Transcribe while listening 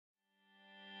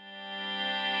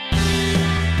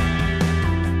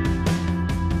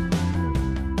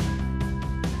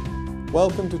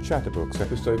Welcome to Chatterbooks,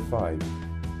 Episode 5.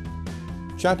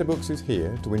 Chatterbooks is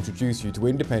here to introduce you to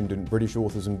independent British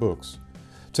authors and books,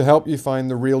 to help you find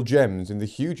the real gems in the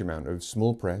huge amount of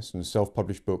small press and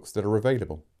self-published books that are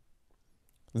available.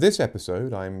 This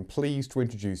episode, I'm pleased to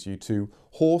introduce you to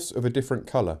Horse of a Different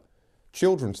Colour,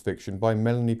 children's fiction by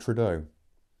Melodie Trudeaux.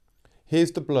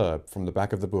 Here's the blurb from the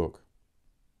back of the book.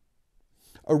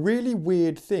 A really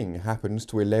weird thing happens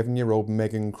to 11-year-old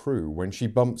Megan Crewe when she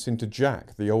bumps into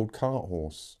Jack, the old cart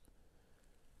horse.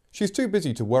 She's too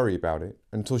busy to worry about it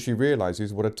until she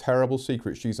realises what a terrible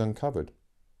secret she's uncovered.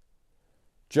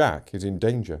 Jack is in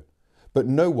danger, but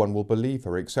no one will believe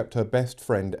her except her best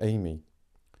friend Amy.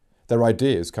 Their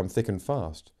ideas come thick and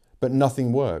fast, but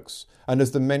nothing works, and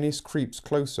as the menace creeps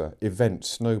closer, events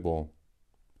snowball.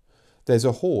 There's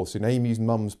a horse in Amy's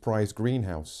mum's prized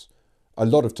greenhouse, a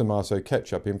lot of tomato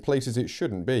ketchup in places it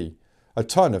shouldn't be, a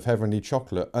ton of heavenly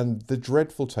chocolate, and the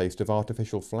dreadful taste of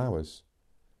artificial flowers.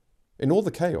 In all the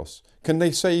chaos, can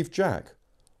they save Jack?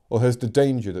 Or has the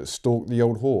danger that stalked the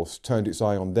old horse turned its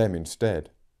eye on them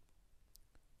instead?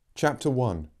 Chapter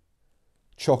 1.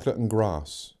 Chocolate and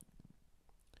Grass.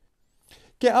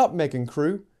 Get up, Megan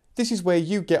Crewe. This is where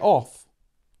you get off.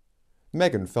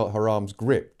 Megan felt her arms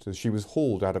gripped as she was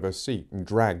hauled out of her seat and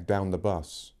dragged down the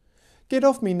bus. Get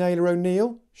off me, Naylor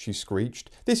O'Neill, she screeched.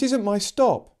 This isn't my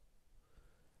stop.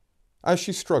 As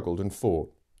she struggled and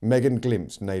fought, Megan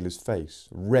glimpsed Naylor's face,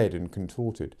 red and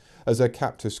contorted, as her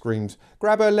captor screamed,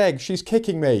 Grab her leg, she's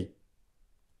kicking me.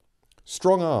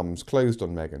 Strong arms closed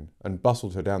on Megan and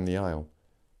bustled her down the aisle.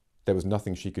 There was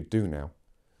nothing she could do now.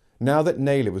 Now that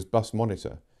Naylor was bus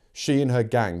monitor, she and her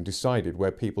gang decided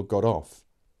where people got off.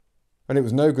 And it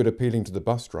was no good appealing to the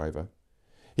bus driver.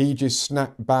 He just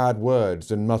snapped bad words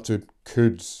and muttered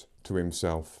 "coulds" to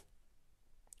himself.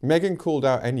 Megan called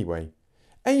out anyway,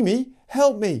 Amy,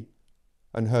 help me,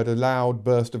 and heard a loud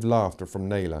burst of laughter from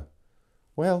Naylor.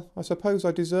 Well, I suppose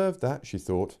I deserved that, she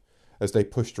thought, as they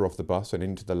pushed her off the bus and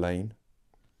into the lane.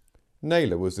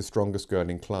 Naylor was the strongest girl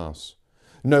in class.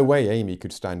 No way Amy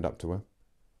could stand up to her.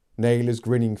 Naylor's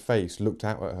grinning face looked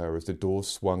out at her as the doors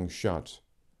swung shut.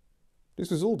 This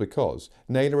was all because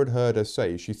Naylor had heard her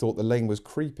say she thought the lane was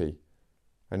creepy,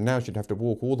 and now she'd have to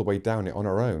walk all the way down it on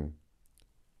her own.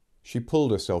 She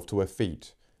pulled herself to her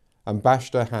feet and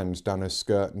bashed her hands down her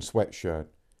skirt and sweatshirt.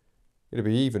 It'd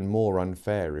be even more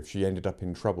unfair if she ended up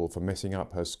in trouble for messing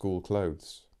up her school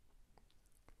clothes.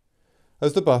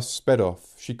 As the bus sped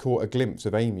off, she caught a glimpse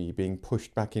of Amy being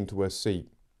pushed back into her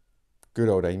seat. Good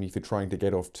old Amy for trying to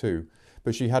get off too,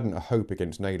 but she hadn't a hope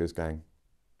against Naylor's gang.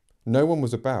 No one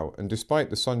was about, and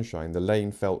despite the sunshine, the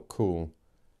lane felt cool.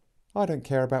 I don't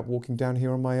care about walking down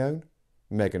here on my own,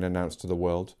 Megan announced to the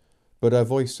world, but her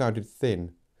voice sounded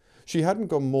thin. She hadn't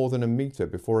gone more than a metre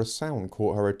before a sound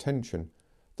caught her attention,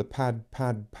 the pad,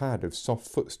 pad, pad of soft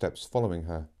footsteps following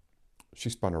her.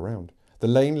 She spun around. The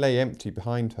lane lay empty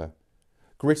behind her.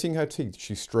 Gritting her teeth,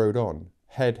 she strode on,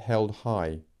 head held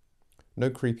high. No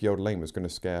creepy old lane was going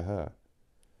to scare her.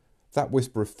 That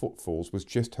whisper of footfalls was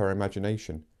just her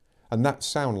imagination, and that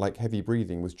sound like heavy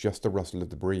breathing was just the rustle of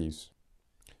the breeze.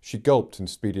 She gulped and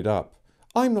speeded up.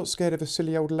 I'm not scared of a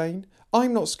silly old lane.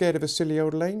 I'm not scared of a silly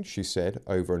old lane, she said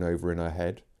over and over in her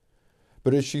head.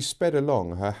 But as she sped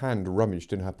along, her hand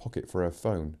rummaged in her pocket for her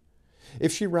phone.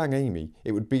 If she rang Amy,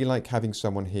 it would be like having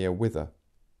someone here with her.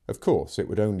 Of course, it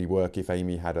would only work if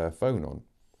Amy had her phone on.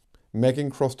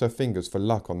 Megan crossed her fingers for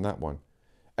luck on that one.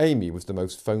 Amy was the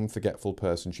most phone-forgetful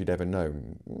person she'd ever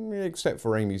known, except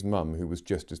for Amy's mum, who was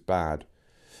just as bad.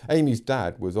 Amy's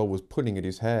dad was always pulling at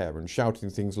his hair and shouting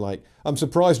things like, I'm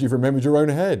surprised you've remembered your own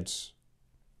heads.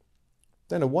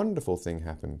 Then a wonderful thing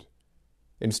happened.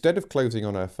 Instead of closing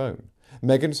on her phone,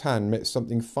 Megan's hand met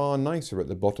something far nicer at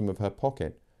the bottom of her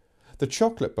pocket. The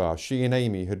chocolate bar she and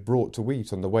Amy had brought to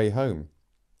eat on the way home.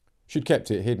 She'd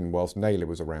kept it hidden whilst Naylor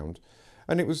was around,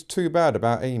 and it was too bad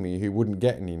about Amy, who wouldn't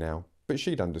get any now. But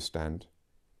she'd understand.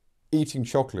 Eating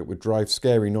chocolate would drive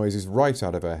scary noises right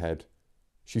out of her head.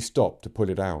 She stopped to pull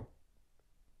it out.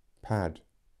 Pad,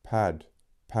 pad,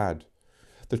 pad.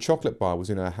 The chocolate bar was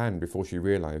in her hand before she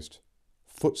realised.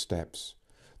 Footsteps.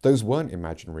 Those weren't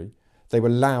imaginary. They were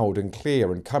loud and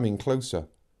clear and coming closer.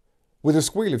 With a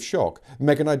squeal of shock,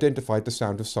 Megan identified the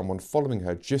sound of someone following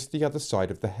her just the other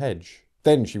side of the hedge.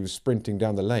 Then she was sprinting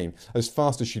down the lane as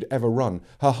fast as she'd ever run,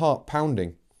 her heart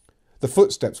pounding. The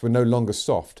footsteps were no longer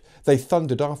soft. They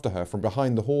thundered after her from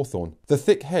behind the hawthorn. The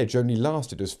thick hedge only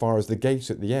lasted as far as the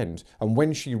gate at the end, and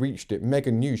when she reached it,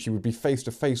 Megan knew she would be face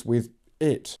to face with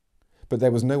it. But there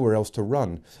was nowhere else to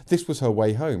run. This was her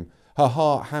way home. Her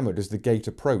heart hammered as the gate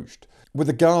approached. With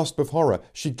a gasp of horror,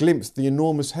 she glimpsed the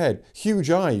enormous head, huge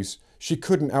eyes. She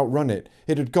couldn't outrun it.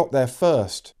 It had got there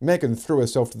first. Megan threw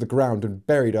herself to the ground and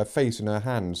buried her face in her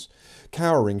hands.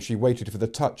 Cowering, she waited for the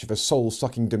touch of a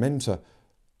soul-sucking dementor.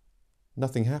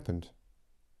 Nothing happened.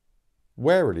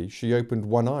 Warily, she opened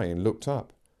one eye and looked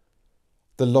up.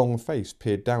 The long face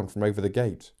peered down from over the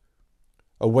gate.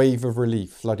 A wave of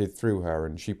relief flooded through her,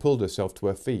 and she pulled herself to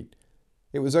her feet.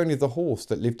 It was only the horse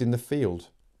that lived in the field.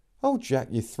 "Oh, Jack,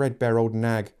 you threadbare old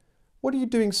nag! What are you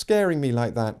doing scaring me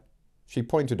like that?" She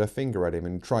pointed her finger at him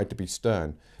and tried to be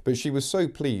stern, but she was so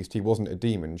pleased he wasn't a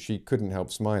demon she couldn't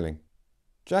help smiling.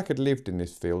 Jack had lived in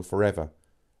this field forever.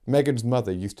 Megan's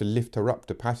mother used to lift her up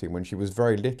to pat him when she was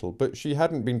very little, but she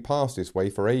hadn't been passed this way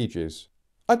for ages.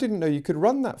 "I didn't know you could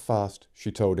run that fast," she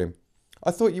told him.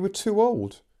 "I thought you were too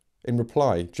old." In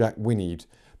reply, Jack whinnied,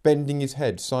 bending his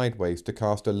head sideways to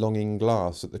cast a longing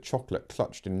glance at the chocolate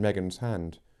clutched in Megan's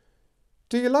hand.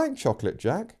 "Do you like chocolate,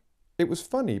 Jack?" It was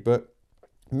funny, but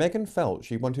Megan felt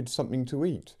she wanted something to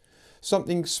eat,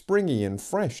 something springy and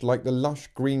fresh like the lush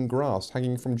green grass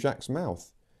hanging from Jack's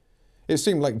mouth. It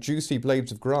seemed like juicy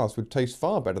blades of grass would taste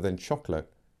far better than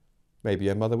chocolate. Maybe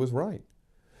her mother was right.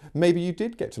 Maybe you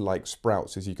did get to like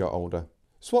sprouts as you got older.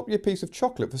 "Swap your piece of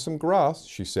chocolate for some grass,"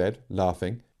 she said,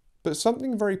 laughing. But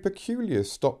something very peculiar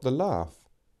stopped the laugh.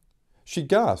 She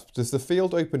gasped as the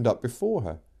field opened up before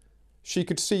her. She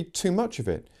could see too much of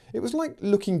it. It was like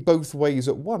looking both ways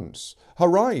at once.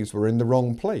 Her eyes were in the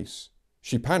wrong place.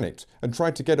 She panicked and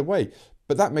tried to get away,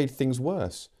 but that made things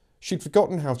worse. She'd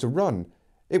forgotten how to run.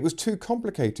 It was too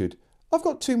complicated. "I've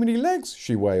got too many legs,"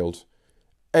 she wailed.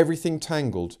 Everything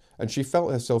tangled, and she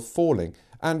felt herself falling,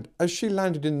 and as she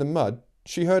landed in the mud,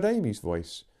 she heard Amy's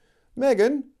voice.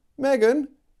 "Megan? Megan?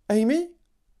 Amy?"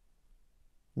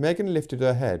 Megan lifted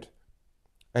her head.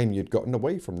 Amy had gotten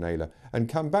away from Naylor and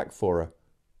come back for her.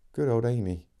 Good old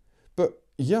Amy. But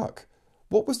yuck!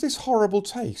 What was this horrible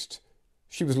taste?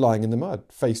 She was lying in the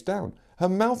mud, face down. Her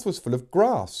mouth was full of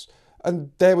grass,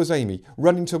 and there was Amy,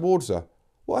 running towards her.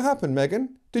 "What happened,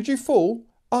 Megan? Did you fall?"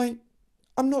 I'm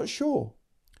not sure."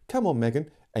 "Come on,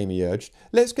 Megan," Amy urged.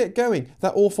 "Let's get going.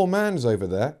 That awful man's over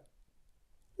there."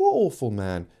 "What awful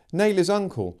man?" "Naylor's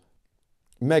uncle."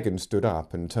 Megan stood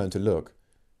up and turned to look.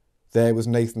 There was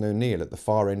Nathan O'Neill at the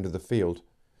far end of the field,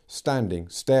 standing,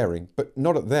 staring, but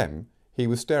not at them. He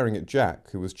was staring at Jack,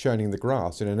 who was churning the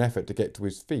grass in an effort to get to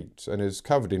his feet and as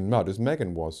covered in mud as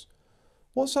Megan was.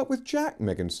 "What's up with Jack?"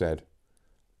 Megan said.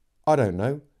 "I don't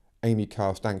know." Amy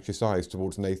cast anxious eyes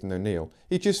towards Nathan O'Neill.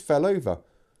 "He just fell over."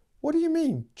 "What do you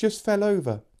mean, just fell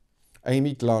over?"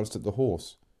 Amy glanced at the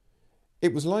horse.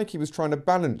 It was like he was trying to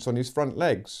balance on his front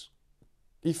legs.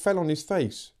 He fell on his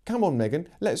face. "Come on, Megan,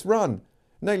 let's run.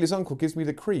 Naylor's uncle gives me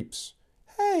the creeps."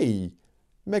 "Hey!"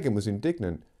 Megan was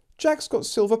indignant. "Jack's got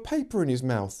silver paper in his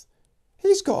mouth.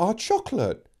 He's got our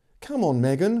chocolate. Come on,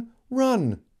 Megan,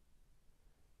 run."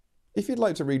 If you'd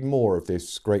like to read more of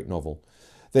this great novel,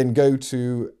 then go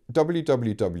to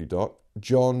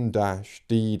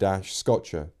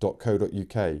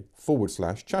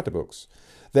www.john-d-scotcher.co.uk/Chatterbooks.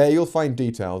 There you'll find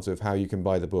details of how you can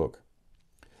buy the book.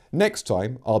 Next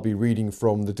time, I'll be reading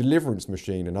from The Deliverance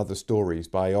Machine and Other Stories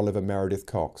by Oliver Meredith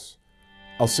Cox.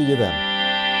 I'll see you then.